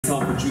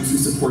Jews who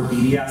support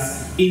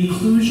BDS,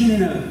 inclusion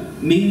in a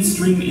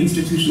mainstream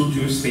institutional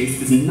Jewish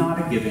space is not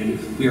a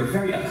given. We are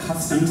very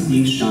accustomed to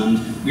being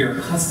shunned. We are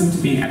accustomed to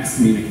being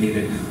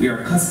excommunicated. We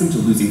are accustomed to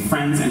losing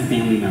friends and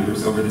family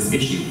members over this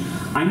issue.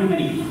 I know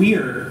many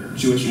queer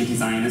Jewish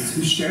anti-Zionists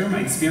who share my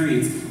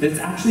experience that it's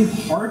actually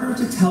harder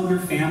to tell your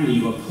family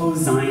you oppose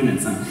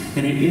Zionism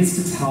than it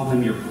is to tell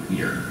them you're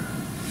queer.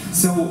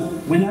 So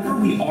whenever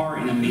we are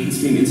in a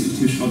mainstream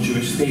institutional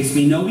Jewish space,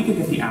 we know we could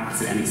get the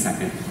axe at any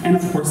second, and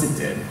of course it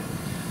did.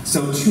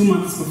 So 2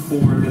 months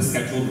before the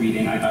scheduled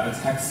reading, I got a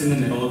text in the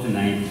middle of the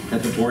night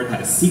that the board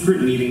had a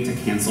secret meeting to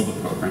cancel the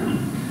program.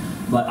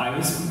 But I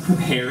was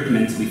prepared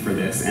mentally for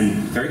this and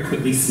very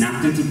quickly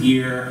snapped into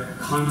gear,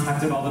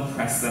 contacted all the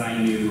press that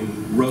I knew,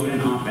 wrote an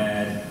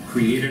op-ed,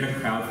 created a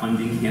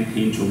crowdfunding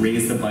campaign to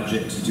raise the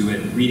budget to do it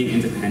reading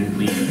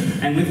independently.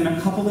 And within a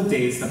couple of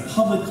days, the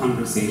public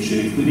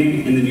conversation,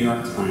 including in the New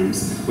York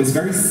Times, was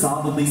very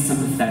solidly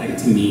sympathetic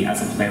to me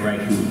as a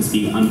playwright who was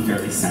being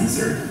unfairly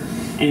censored.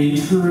 And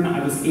in turn,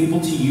 I was able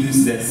to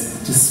use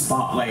this to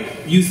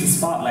use the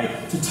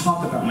spotlight to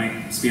talk about my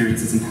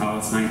experiences in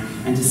Palestine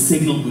and to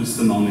signal boost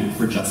the moment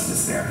for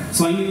justice there.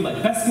 So I knew,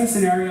 like, best case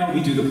scenario,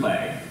 we do the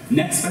play.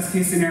 Next best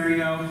case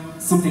scenario,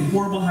 something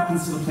horrible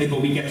happens to the play,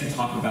 but we get to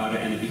talk about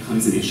it and it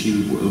becomes an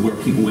issue where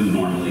people wouldn't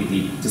normally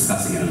be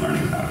discussing it and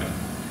learning about it.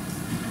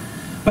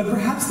 But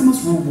perhaps the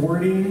most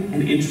rewarding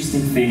and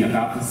interesting thing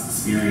about this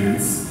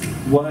experience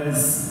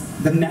was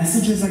the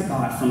messages I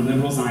got from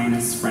liberal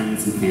Zionist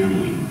friends and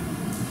family.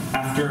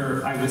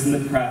 After I was in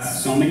the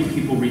press, so many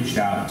people reached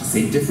out to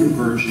say different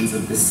versions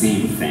of the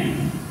same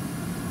thing.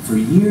 For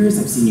years,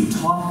 I've seen you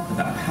talk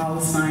about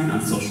Palestine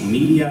on social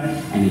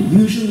media, and it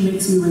usually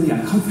makes me really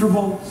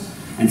uncomfortable,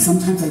 and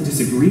sometimes I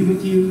disagree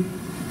with you,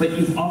 but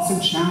you've also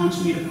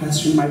challenged me to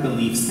question my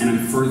beliefs, and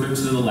I'm further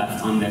to the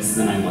left on this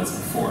than I was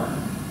before,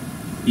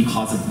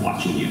 because of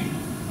watching you.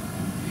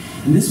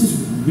 And this was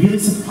really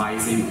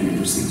surprising and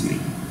interesting to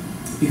me,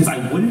 because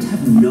I wouldn't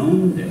have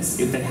known this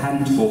if they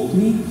hadn't told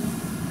me.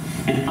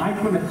 And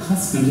I've grown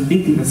accustomed to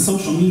thinking that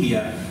social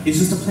media is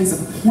just a place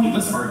of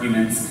pointless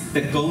arguments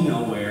that go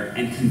nowhere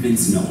and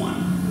convince no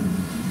one.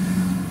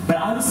 But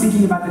I was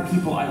thinking about the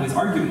people I was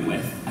arguing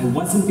with. I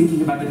wasn't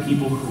thinking about the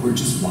people who were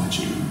just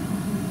watching.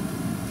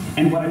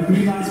 And what I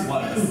realized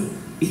was,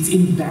 it's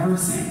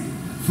embarrassing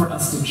for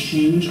us to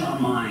change our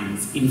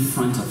minds in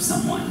front of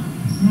someone.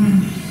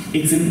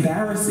 It's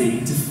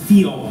embarrassing to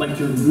feel like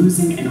you're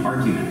losing an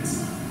argument.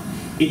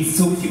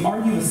 So if you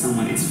argue with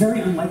someone, it's very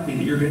unlikely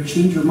that you're going to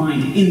change your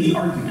mind in the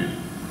argument.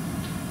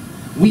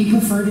 We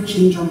prefer to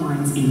change our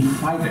minds in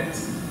private.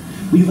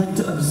 We like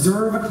to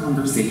observe a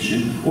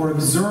conversation or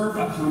observe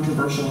a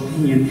controversial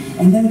opinion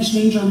and then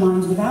change our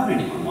minds without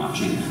anyone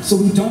watching, so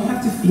we don't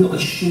have to feel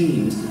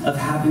ashamed of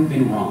having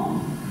been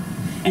wrong.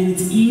 And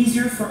it's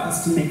easier for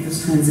us to make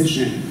this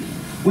transition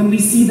when we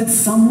see that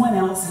someone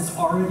else has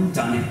already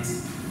done it.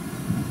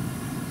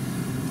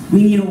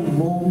 We need a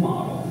role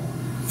model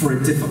for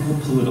a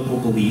difficult political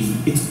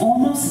belief. It's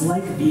almost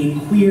like being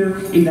queer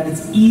in that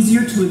it's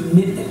easier to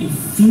admit that you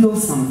feel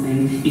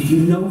something if you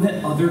know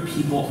that other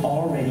people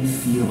already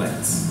feel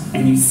it,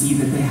 and you see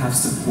that they have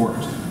support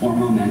or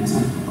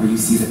momentum, or you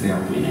see that they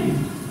are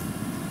winning.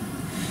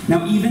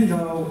 Now, even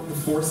though the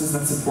forces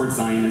that support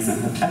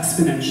Zionism have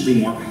exponentially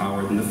more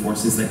power than the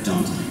forces that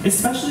don't,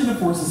 especially the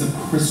forces of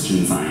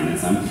Christian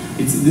Zionism,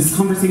 this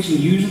conversation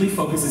usually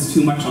focuses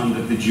too much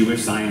on the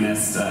Jewish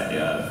Zionist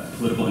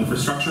political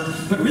infrastructure,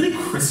 but really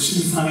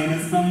Christian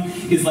Zionism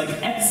is like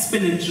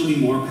exponentially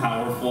more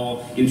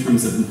powerful in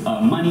terms of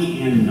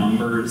money and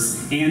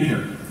numbers, and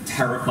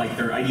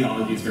their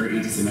ideology is very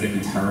anti-Semitic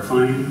and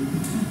terrifying.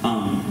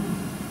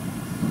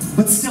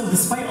 But still,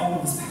 despite all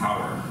of this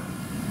power,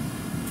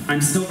 I'm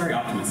still very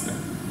optimistic.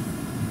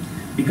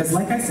 Because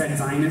like I said,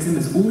 Zionism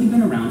has only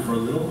been around for a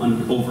little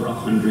over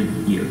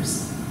 100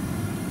 years.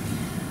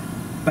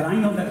 But I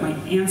know that my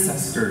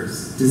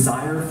ancestors'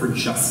 desire for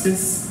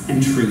justice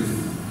and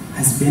truth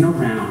has been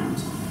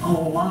around a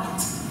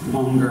lot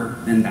longer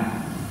than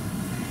that.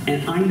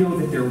 And I know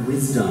that their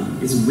wisdom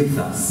is with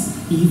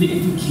us, even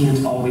if you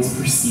can't always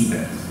perceive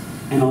it.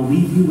 And I'll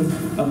leave you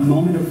with a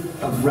moment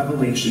of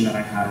revelation that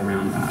I had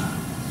around that.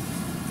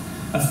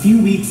 A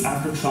few weeks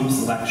after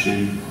Trump's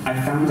election, I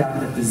found out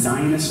that the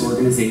Zionist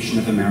Organization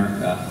of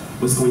America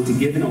was going to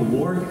give an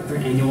award at their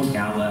annual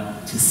gala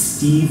to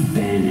Steve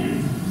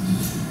Bannon.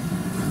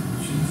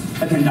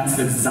 Again, that's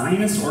the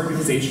Zionist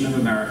Organization of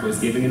America was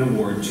giving an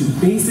award to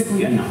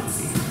basically a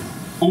Nazi.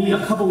 Only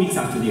a couple weeks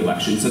after the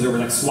election, so there were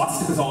like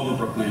swastikas all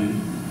over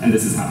Brooklyn, and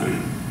this is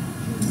happening.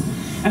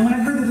 And when I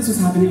heard that this was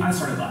happening, I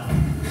started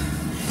laughing.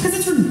 Because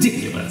it's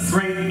ridiculous,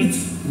 right?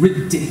 It's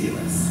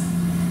ridiculous.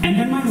 And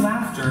then my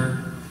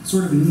laughter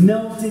sort of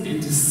melted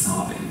into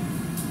sobbing,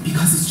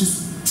 because it's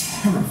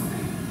just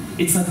terrifying.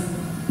 It's like,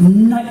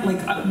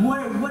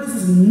 what is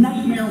this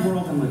nightmare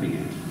world I'm living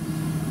in?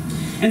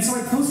 And so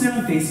I posted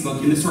on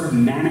Facebook in this sort of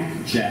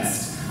manic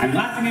jest I'm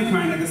laughing and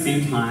crying at the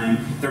same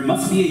time. There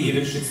must be a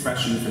Yiddish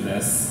expression for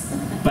this,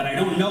 but I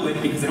don't know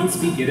it because I don't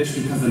speak Yiddish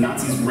because the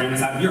Nazis ran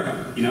us out of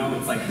Europe. You know,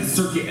 it's like the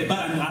circular, but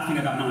I'm laughing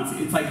about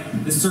Nazis. It's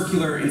like the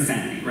circular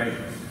insanity, right?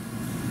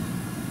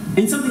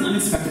 And something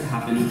unexpected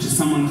happened, which is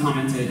someone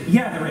commented,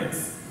 yeah, there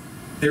is.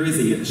 There is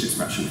a Yiddish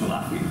expression for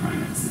laughing and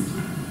crying at the same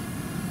time.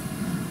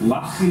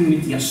 Lachen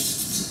mit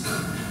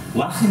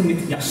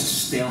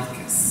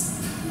Yashtelkes,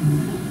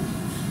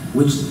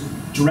 which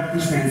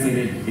directly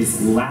translated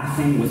is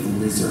laughing with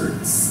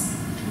lizards.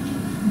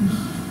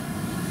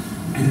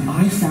 And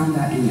I found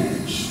that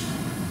image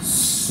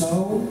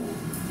so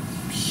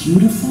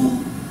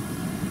beautiful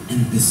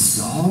and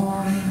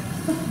bizarre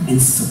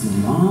and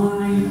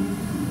sublime.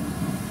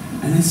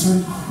 And I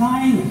started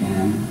crying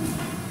again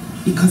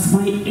because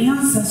my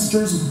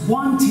ancestors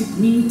wanted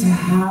me to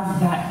have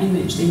that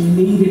image. They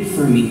made it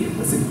for me. It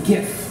was a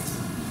gift.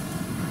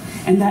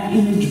 And that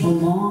image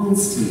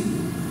belongs to me.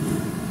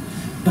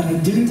 But I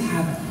didn't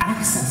have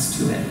access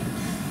to it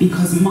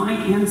because my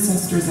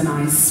ancestors and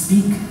I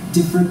speak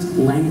different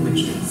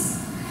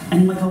languages.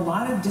 And like a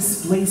lot of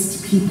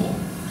displaced people,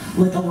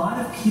 like a lot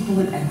of people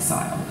in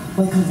exile,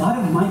 like a lot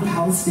of my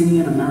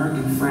Palestinian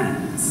American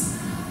friends,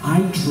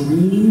 I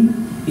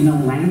dream in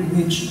a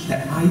language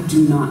that I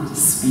do not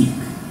speak.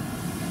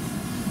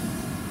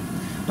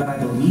 But I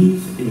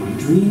believe in my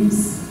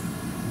dreams,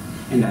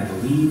 and I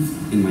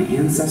believe in my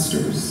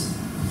ancestors,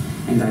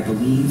 and I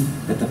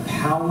believe that the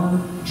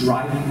power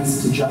driving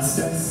us to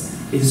justice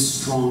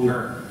is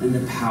stronger than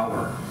the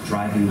power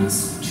driving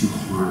us to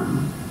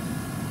harm.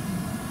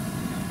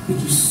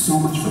 Thank you so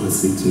much for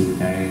listening to me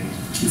today.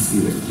 Peace be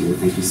with you.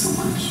 Thank you so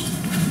much.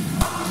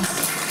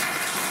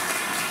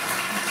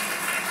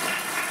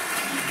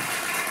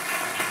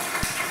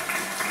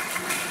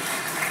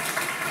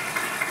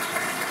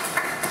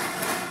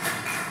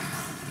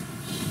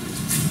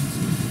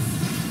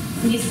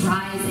 Please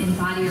rise in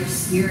body or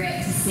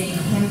spirit to sing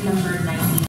hymn number 90.